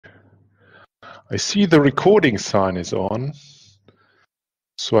I see the recording sign is on,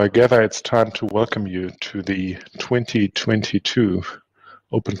 so I gather it's time to welcome you to the 2022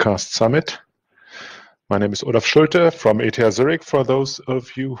 Opencast Summit. My name is Olaf Schulte from ETH Zurich, for those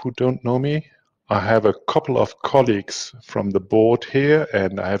of you who don't know me. I have a couple of colleagues from the board here,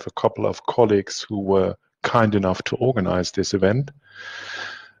 and I have a couple of colleagues who were kind enough to organize this event.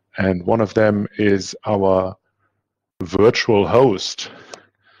 And one of them is our virtual host,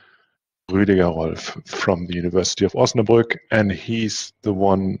 Rüdiger Rolf from the University of Osnabrück, and he's the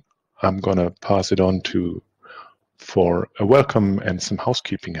one I'm going to pass it on to for a welcome and some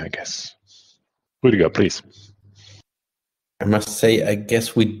housekeeping, I guess. Rüdiger, please. I must say, I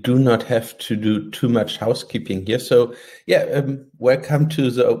guess we do not have to do too much housekeeping here. So, welcome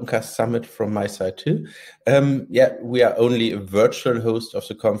to the Opencast Summit from my side too. We are only a virtual host of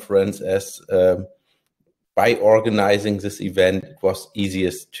the conference, as by organizing this event, it was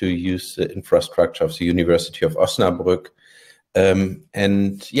easiest to use the infrastructure of the University of Osnabrück.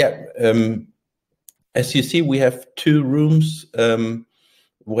 As you see, we have two rooms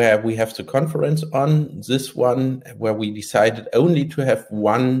where we have the conference on. This one, where we decided only to have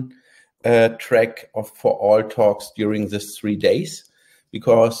one track for all talks during these 3 days,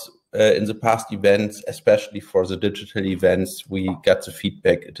 because in the past events, especially for the digital events, we got the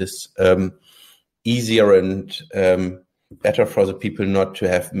feedback it is easier and better for the people not to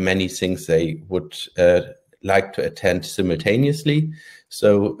have many things they would like to attend simultaneously.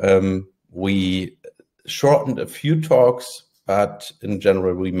 So we shortened a few talks, but in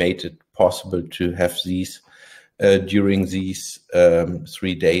general, we made it possible to have these during these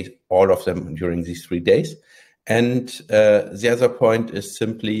 3 days, all of them during these 3 days. And the other point is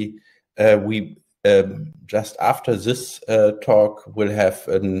simply we just after this talk will have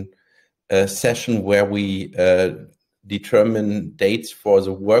a session where we determine dates for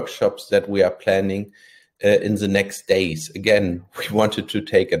the workshops that we are planning in the next days. Again, we wanted to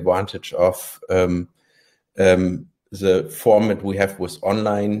take advantage of the format we have with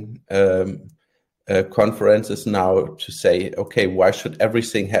online conferences now to say, okay, why should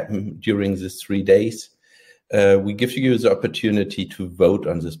everything happen during these 3 days? We give you the opportunity to vote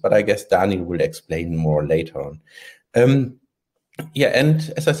on this, but I guess Daniel will explain more later on. And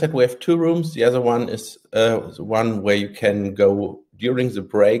as I said, we have two rooms. The other one is the one where you can go during the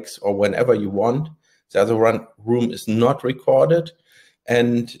breaks or whenever you want. The other room is not recorded,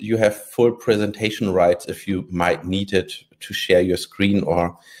 and you have full presentation rights if you might need it to share your screen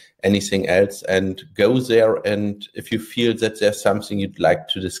or anything else, and go there. And if you feel that there's something you'd like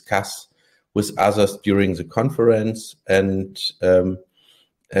to discuss with others during the conference, and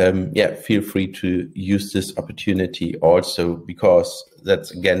feel free to use this opportunity also, because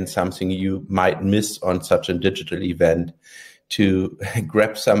that's again something you might miss on such a digital event, to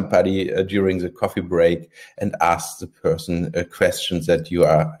grab somebody during the coffee break and ask the person questions that you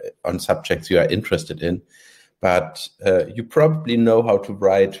are on subjects you are interested in. But you probably know how to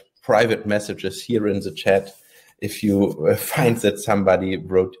write private messages here in the chat if you find that somebody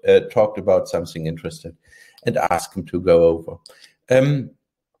talked about something interesting, and ask them to go over. As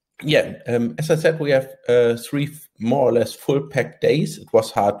I said, we have 3 more or less full-packed days. It was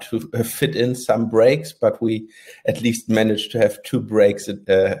hard to fit in some breaks, but we at least managed to have 2 breaks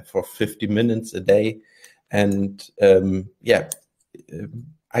for 50 minutes a day. And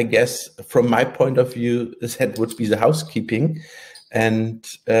I guess from my point of view, that would be the housekeeping. And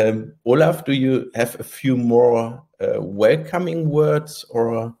Olaf, do you have a few more welcoming words,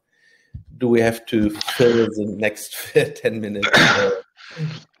 or do we have to fill the next 10 minutes?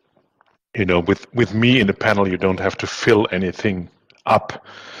 You know, with me in the panel, you don't have to fill anything up,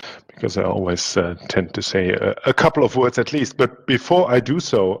 because I always tend to say a couple of words at least. But before I do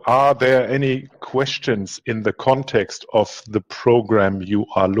so, are there any questions in the context of the program you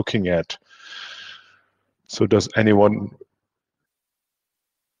are looking at? So does anyone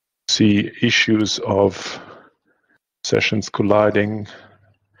see issues of sessions colliding?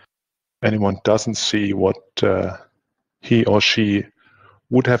 Anyone doesn't see what he or she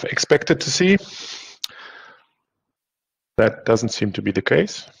would have expected to see? That doesn't seem to be the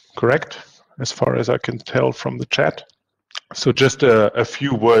case, correct? As far as I can tell from the chat. So just a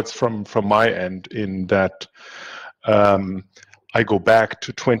few words from my end, in that I go back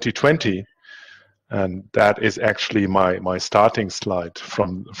to 2020, and that is actually my starting slide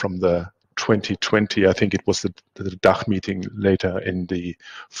from the 2020. I think it was the DACH meeting later in the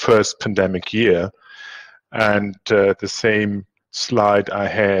first pandemic year, and the same slide I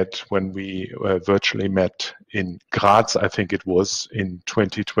had when we virtually met in Graz, I think it was, in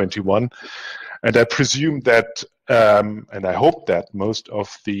 2021. And I presume that, and I hope that most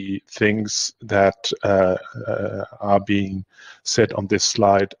of the things that are being said on this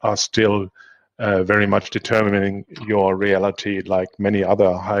slide are still very much determining your reality, like many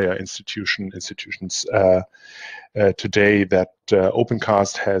other higher institutions today, that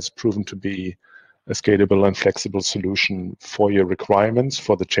Opencast has proven to be a scalable and flexible solution for your requirements,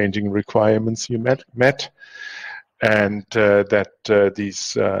 for the changing requirements you met, and that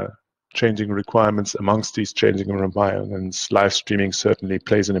these changing requirements, amongst these changing requirements, live streaming certainly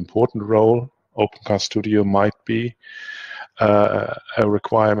plays an important role. Opencast Studio might be a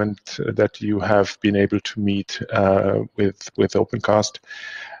requirement that you have been able to meet with Opencast.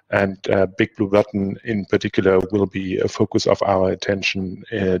 And Big Blue Button in particular will be a focus of our attention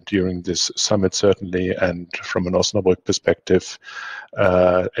during this summit, certainly, and from an Osnabrück perspective,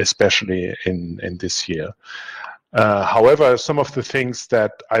 especially in this year. However, some of the things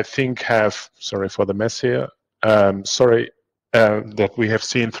that I think have, sorry for the mess here, that we have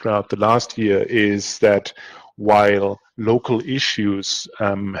seen throughout the last year is that while local issues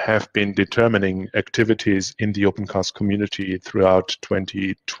have been determining activities in the Opencast community throughout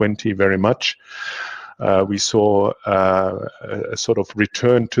 2020 very much, we saw a sort of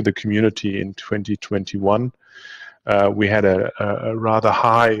return to the community in 2021. We had a rather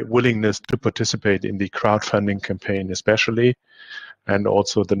high willingness to participate in the crowdfunding campaign especially, and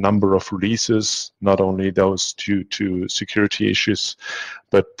also the number of releases, not only those due to security issues,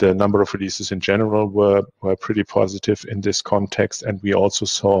 but the number of releases in general were pretty positive in this context. And we also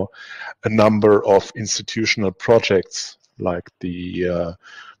saw a number of institutional projects, like the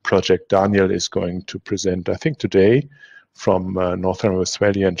project Daniel is going to present, I think today, from North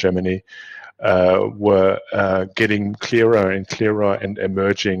Rhine-Westphalia and Germany, were getting clearer and clearer and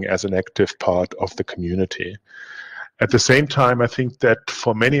emerging as an active part of the community. At the same time, I think that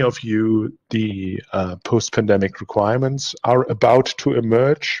for many of you, the post-pandemic requirements are about to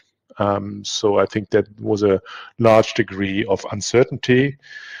emerge. So I think that was a large degree of uncertainty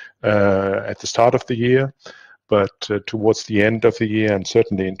at the start of the year. But towards the end of the year, and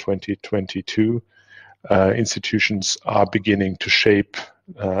certainly in 2022, institutions are beginning to shape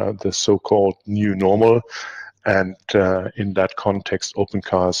the so-called new normal. And in that context,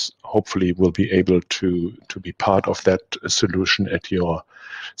 Opencast hopefully will be able to be part of that solution at your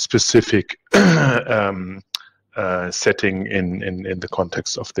specific setting in the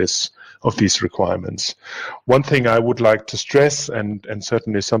context of these requirements. One thing I would like to stress, and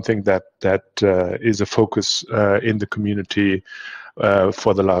certainly something that is a focus in the community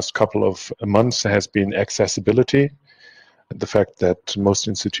for the last couple of months, has been accessibility. The fact that most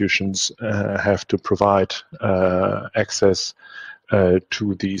institutions have to provide access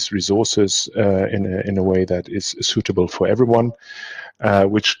to these resources in a way that is suitable for everyone,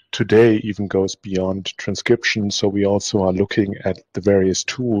 which today even goes beyond transcription. So we also are looking at the various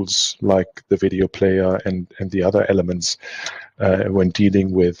tools like the video player and the other elements when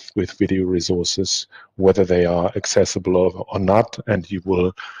dealing with video resources, whether they are accessible or not. And you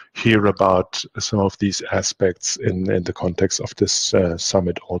will hear about some of these aspects in the context of this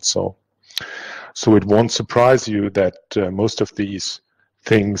summit also. So it won't surprise you that most of these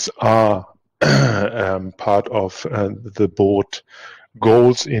things are part of the board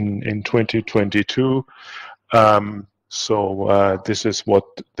goals in 2022. So this is what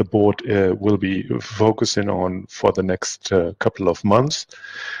the board will be focusing on for the next couple of months.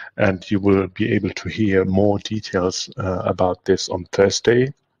 And you will be able to hear more details about this on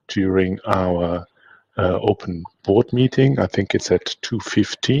Thursday during our open board meeting. I think it's at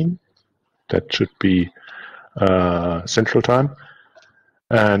 2:15. That should be Central Time.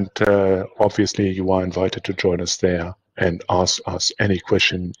 And obviously you are invited to join us there and ask us any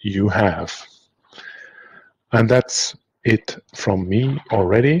question you have. And that's it from me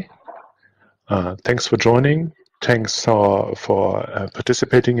already. Thanks for joining. Thanks for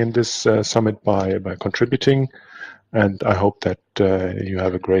participating in this summit by contributing. And I hope that you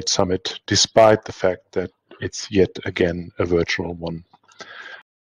have a great summit, despite the fact that it's yet again a virtual one.